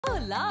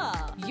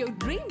Bala! Your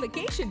dream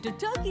vacation to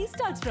Turkey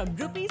starts from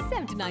rupees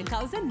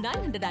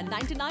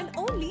 79,999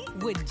 only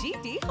with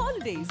GT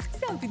Holidays,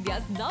 South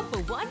India's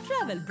 #1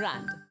 travel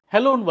brand.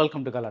 Hello and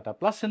welcome to Galata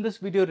Plus. In this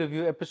video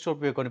review episode,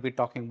 we are going to be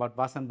talking about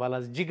Vasan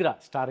Bala's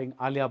Jigra starring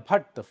Alia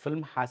Bhatt. The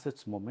film has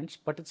its moments,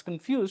 but it's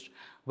confused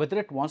whether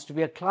it wants to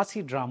be a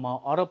classy drama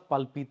or a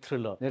pulpy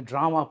thriller. The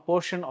drama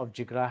portion of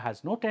Jigra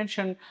has no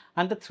tension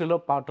and the thriller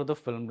part of the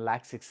film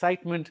lacks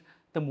excitement.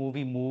 The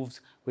movie moves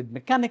with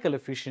mechanical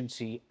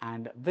efficiency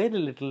and very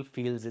little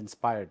feels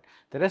inspired.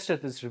 The rest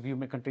of this review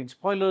may contain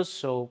spoilers,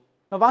 so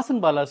now,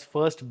 Vasan Bala's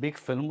first big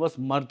film was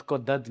Mard Ko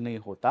Dard Nahi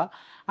Hota,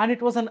 and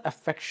it was an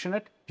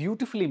affectionate,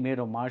 beautifully made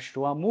homage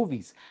to our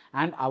movies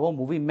and our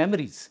movie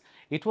memories.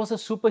 It was a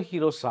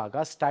superhero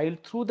saga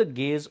styled through the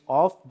gaze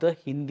of the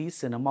Hindi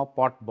cinema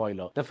pot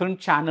boiler. The film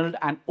channeled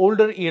an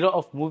older era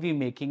of movie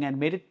making and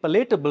made it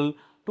palatable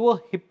to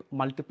a hip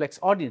multiplex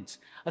audience.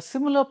 A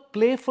similar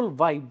playful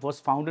vibe was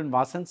found in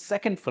Vasan's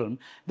second film.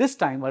 This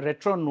time, a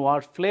retro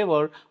noir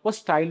flavor was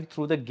styled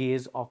through the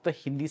gaze of the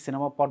Hindi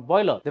cinema pot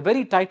boiler. The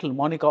very title,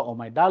 Monica Oh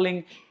My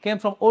Darling, came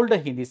from older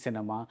Hindi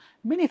cinema.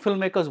 Many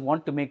filmmakers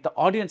want to make the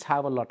audience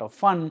have a lot of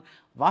fun.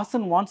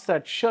 Vasan wants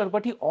that, sure,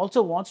 but he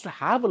also wants to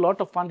have a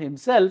lot of fun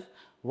himself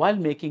while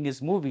making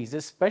his movies,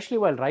 especially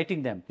while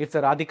writing them. If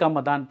the Radhika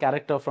Madan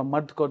character from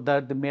Mard Ko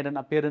Dard made an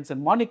appearance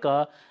in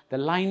Monica, the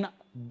line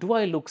 "Do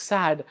I look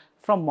sad?"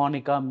 from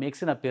Monica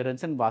makes an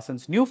appearance in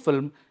Vasan's new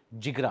film,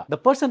 Jigra. The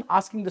person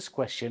asking this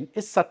question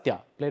is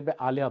Satya, played by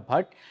Alia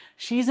Bhatt.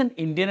 She is an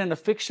Indian in a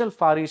fictional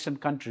Far Eastern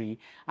country,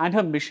 and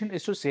her mission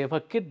is to save her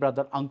kid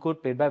brother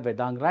Ankur, played by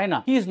Vedang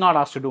Raina. He is not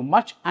asked to do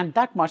much, and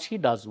that much he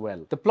does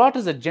well. The plot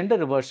is a gender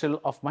reversal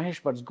of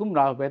Mahesh Bhatt's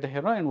Gumrah, where the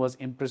heroine was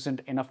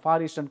imprisoned in a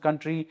Far Eastern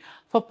country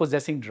for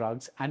possessing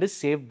drugs and is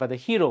saved by the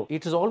hero.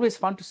 It is always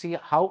fun to see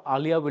how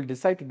Alia will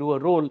decide to do a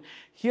role.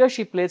 Here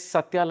she plays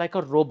Satya like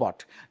a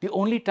robot. The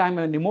only time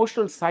an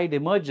emotional side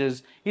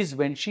emerges is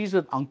when she's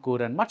with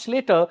Ankur, and much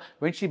later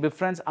when she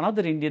befriends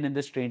another Indian in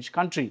this strange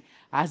country.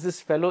 As this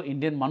fellow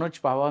Indian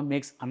Manoj Pawar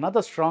makes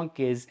another strong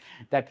case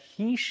that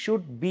he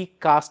should be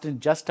cast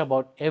in just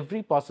about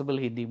every possible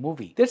Hindi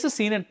movie. There's a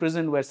scene in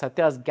prison where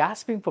Satya is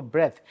gasping for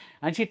breath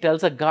and she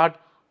tells a guard,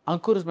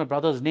 "Ankur is my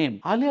brother's name."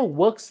 Alia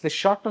works the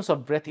shortness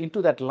of breath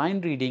into that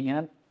line reading in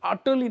an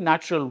utterly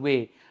natural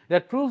way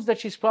that proves that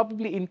she's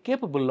probably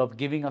incapable of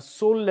giving a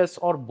soulless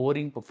or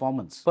boring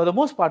performance. For the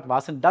most part,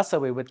 Vasan does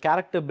away with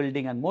character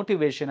building and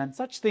motivation and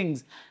such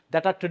things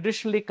that are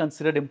traditionally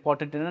considered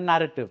important in a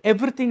narrative.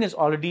 Everything is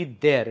already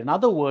there. In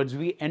other words,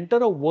 we enter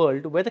a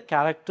world where the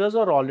characters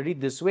are already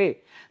this way.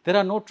 There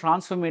are no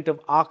transformative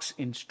arcs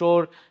in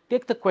store.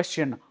 Take the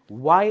question,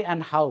 why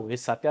and how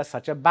is Satya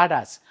such a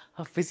badass?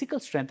 Her physical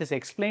strength is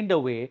explained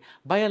away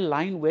by a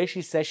line where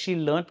she says she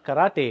learnt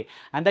karate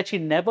and that she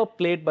never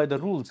played by the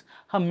rules.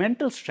 Her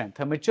mental strength,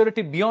 her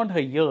maturity beyond her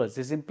years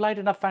is implied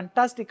in a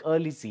fantastic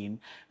early scene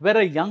where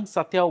a young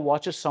Satya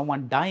watches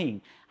someone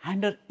dying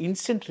and her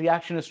instant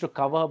reaction is to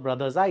cover her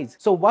brother's eyes.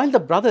 So while the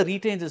brother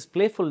retains his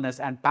playfulness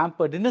and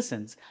pampered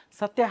innocence,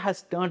 Satya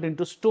has turned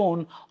into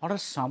stone or a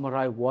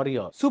samurai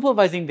warrior.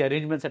 Supervising the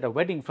arrangements at a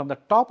wedding from the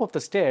top of the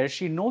stairs,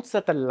 she notes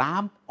that the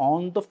lamp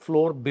on the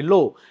floor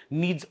below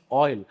needs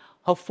oil.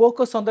 Her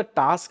focus on the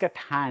task at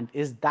hand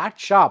is that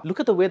sharp. Look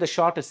at the way the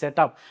shot is set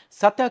up.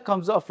 Satya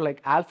comes off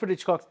like Alfred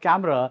Hitchcock's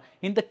camera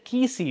in the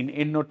key scene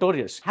in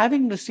Notorious.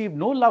 Having received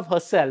no love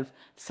herself,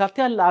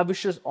 Satya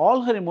lavishes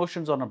all her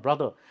emotions on her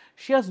brother.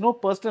 She has no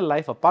personal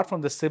life apart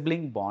from the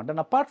sibling bond, and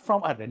apart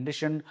from a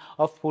rendition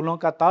of Phoolon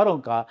Ka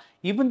Taron Ka,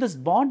 even this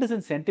bond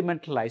isn't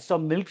sentimentalized or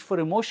milked for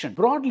emotion.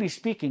 Broadly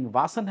speaking,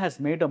 Vasan has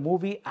made a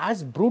movie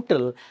as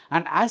brutal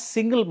and as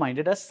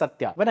single-minded as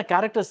Satya. When a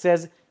character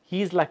says,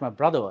 "He is like my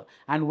brother,"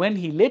 and when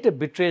he later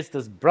betrays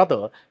this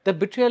brother, the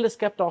betrayal is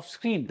kept off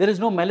screen. There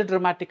is no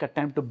melodramatic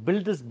attempt to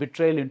build this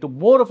betrayal into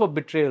more of a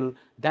betrayal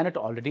than it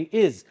already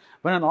is.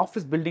 When an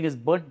office building is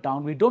burnt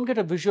down, we don't get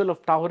a visual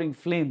of towering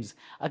flames.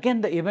 Again,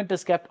 the event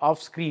is kept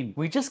off screen.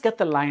 We just get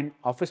the line,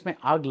 "Office mein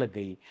aag lag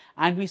gayi,"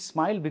 and we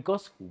smile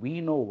because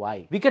we know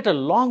why. We get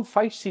a long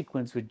fight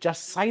sequence with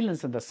just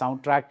silence in the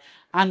soundtrack,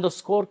 and the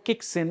score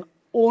kicks in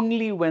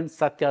only when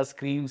Satya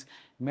screams,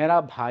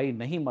 "Mera bhai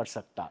nahi mar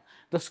sakta."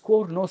 The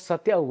score knows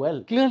Satya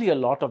well. Clearly a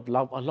lot of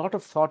love, a lot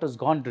of thought has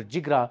gone to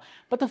Jigra,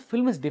 but the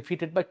film is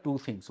defeated by two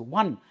things.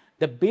 One,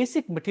 the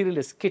basic material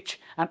is kitsch,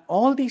 and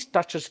all these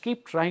touches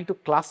keep trying to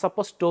class up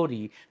a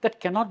story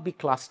that cannot be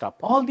classed up.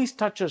 All these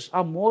touches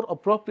are more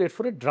appropriate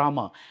for a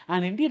drama,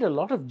 and indeed a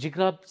lot of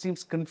Jigra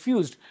seems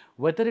confused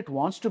whether it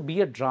wants to be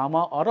a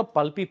drama or a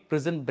pulpy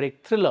prison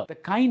break thriller. The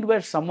kind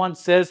where someone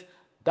says,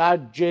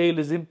 "That jail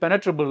is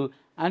impenetrable,"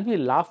 and we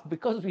laugh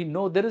because we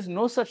know there is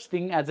no such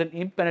thing as an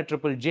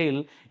impenetrable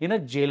jail in a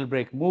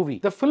jailbreak movie.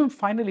 The film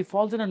finally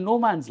falls in a no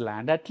man's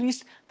land. At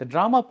least the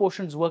drama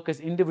portions work as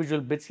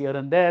individual bits here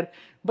and there,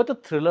 but the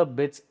thriller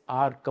bits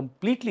are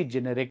completely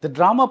generic. The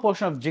drama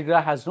portion of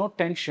Jigra has no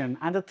tension,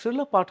 and the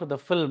thriller part of the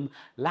film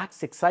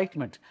lacks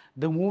excitement.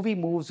 The movie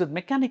moves with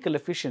mechanical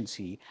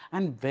efficiency,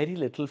 and very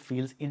little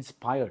feels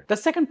inspired. The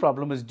second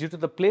problem is due to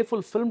the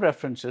playful film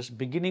references,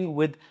 beginning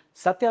with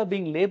Satya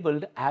being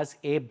labelled as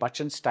a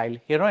Bachchan-style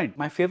heroine.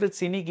 My favorite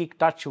cine geek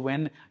touch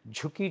when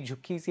Jhuki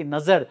Jhuki Si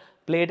Nazar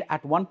played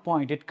at one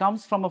point. It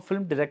comes from a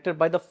film directed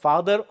by the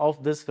father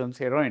of this film's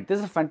heroine. This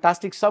is a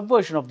fantastic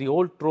subversion of the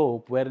old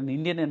trope where an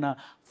Indian in a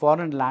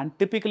foreign land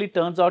typically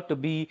turns out to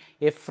be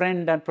a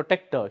friend and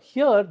protector.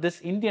 Here,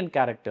 this Indian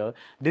character,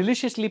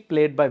 deliciously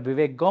played by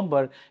Vivek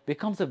Gombar,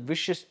 becomes a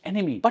vicious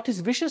enemy. But his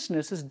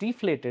viciousness is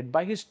deflated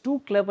by his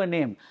too clever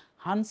name,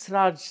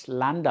 Hansraj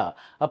Landa,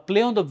 a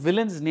play on the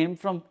villain's name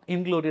from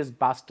Inglourious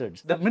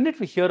Bastards. The minute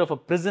we hear of a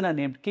prisoner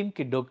named Kim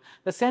Ki-duk,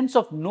 the sense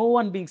of no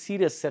one being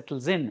serious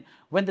settles in.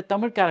 When the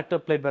Tamil character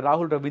played by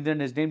Rahul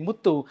Ravindran is named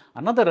Muthu,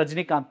 another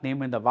Rajinikanth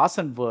name in the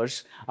Vasan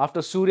verse,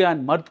 after Surya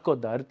and Mard Ko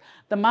Dard,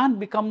 the man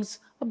becomes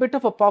a bit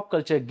of a pop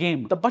culture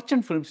game. The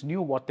Bachchan films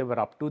knew what they were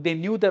up to. They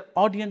knew their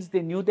audience,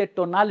 they knew their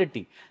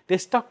tonality. They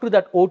stuck to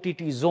that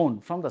OTT zone.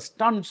 From the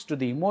stunts to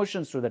the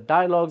emotions to the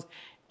dialogues,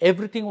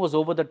 everything was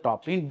over the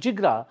top. In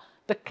Jigra,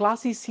 the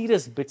classy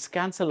serious bits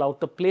cancel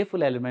out the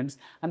playful elements,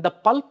 and the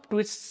pulp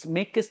twists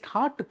make it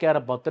hard to care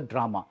about the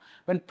drama.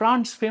 When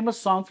Pran's famous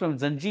song from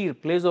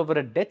Zanjeer plays over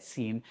a death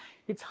scene,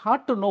 it's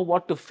hard to know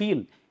what to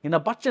feel. In a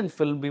Bachchan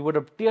film, we would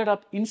have teared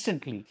up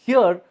instantly.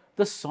 Here,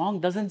 the song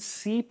doesn't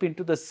seep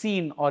into the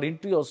scene or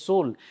into your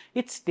soul.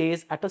 It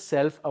stays at a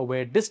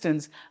self-aware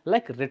distance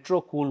like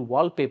retro cool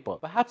wallpaper.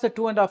 Perhaps the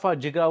 2.5-hour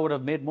Jigra would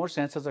have made more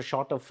sense as a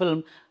shorter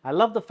film. I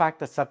love the fact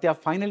that Satya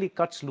finally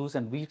cuts loose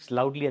and weeps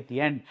loudly at the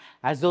end,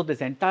 as though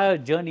this entire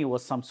journey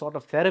was some sort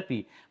of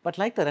therapy. But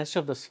like the rest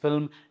of this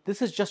film,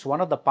 this is just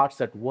one of the parts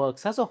that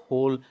works. As a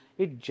whole,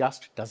 it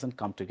just doesn't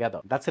come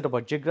together. That's it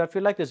about Jigra. If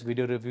you like this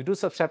video review, do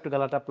subscribe to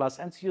Galata Plus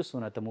and see you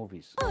soon at the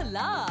movies.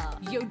 Hola!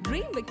 Your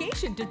dream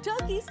vacation to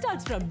Turkey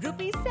starts from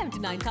rupees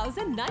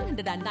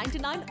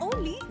 79,999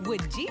 only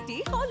with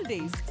GT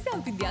Holidays,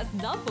 South India's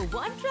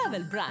 #1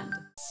 travel brand.